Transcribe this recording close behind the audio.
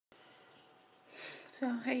So,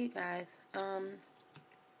 hey you guys,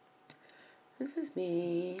 this is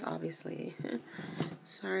me, obviously.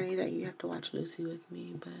 Sorry that you have to watch Lucy with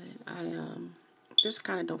me, but I, just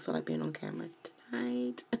kind of don't feel like being on camera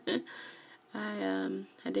tonight. I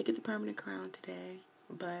did get the permanent crown today,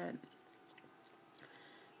 but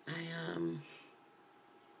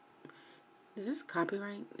is this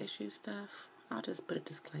copyright issue stuff? I'll just put a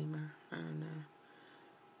disclaimer, I don't know.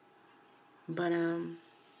 But,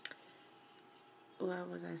 what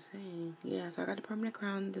was I saying? Yeah, so I got the permanent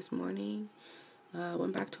crown this morning.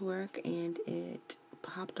 Went back to work and it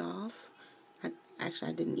popped off. I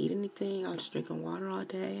didn't eat anything. I was just drinking water all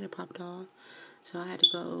day and it popped off. So I had to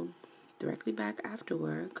go directly back after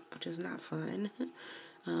work, which is not fun.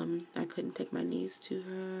 I couldn't take my niece to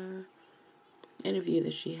her interview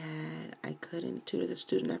that she had. I couldn't tutor the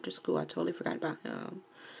student after school. I totally forgot about him.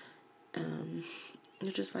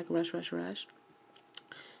 It's just like rush.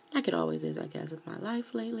 Like it always is, I guess, with my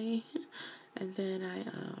life lately. And then I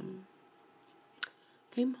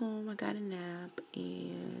came home, I got a nap,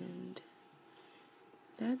 and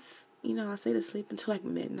that's, I stayed asleep until like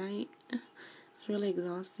midnight. I was really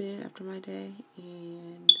exhausted after my day,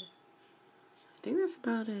 and I think that's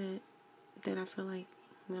about it that I feel like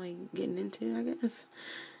really getting into, I guess.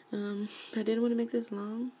 But I didn't want to make this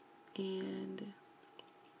long, and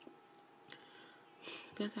I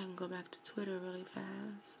guess I can go back to Twitter really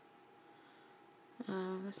fast.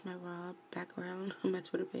 That's my raw background on my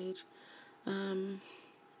Twitter page. But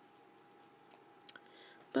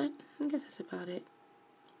I guess that's about it.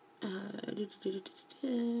 I'm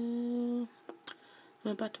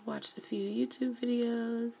about to watch a few YouTube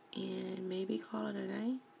videos and maybe call it a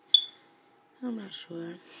night. I'm not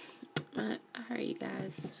sure. But alright, you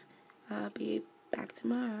guys. I'll be back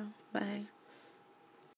tomorrow. Bye.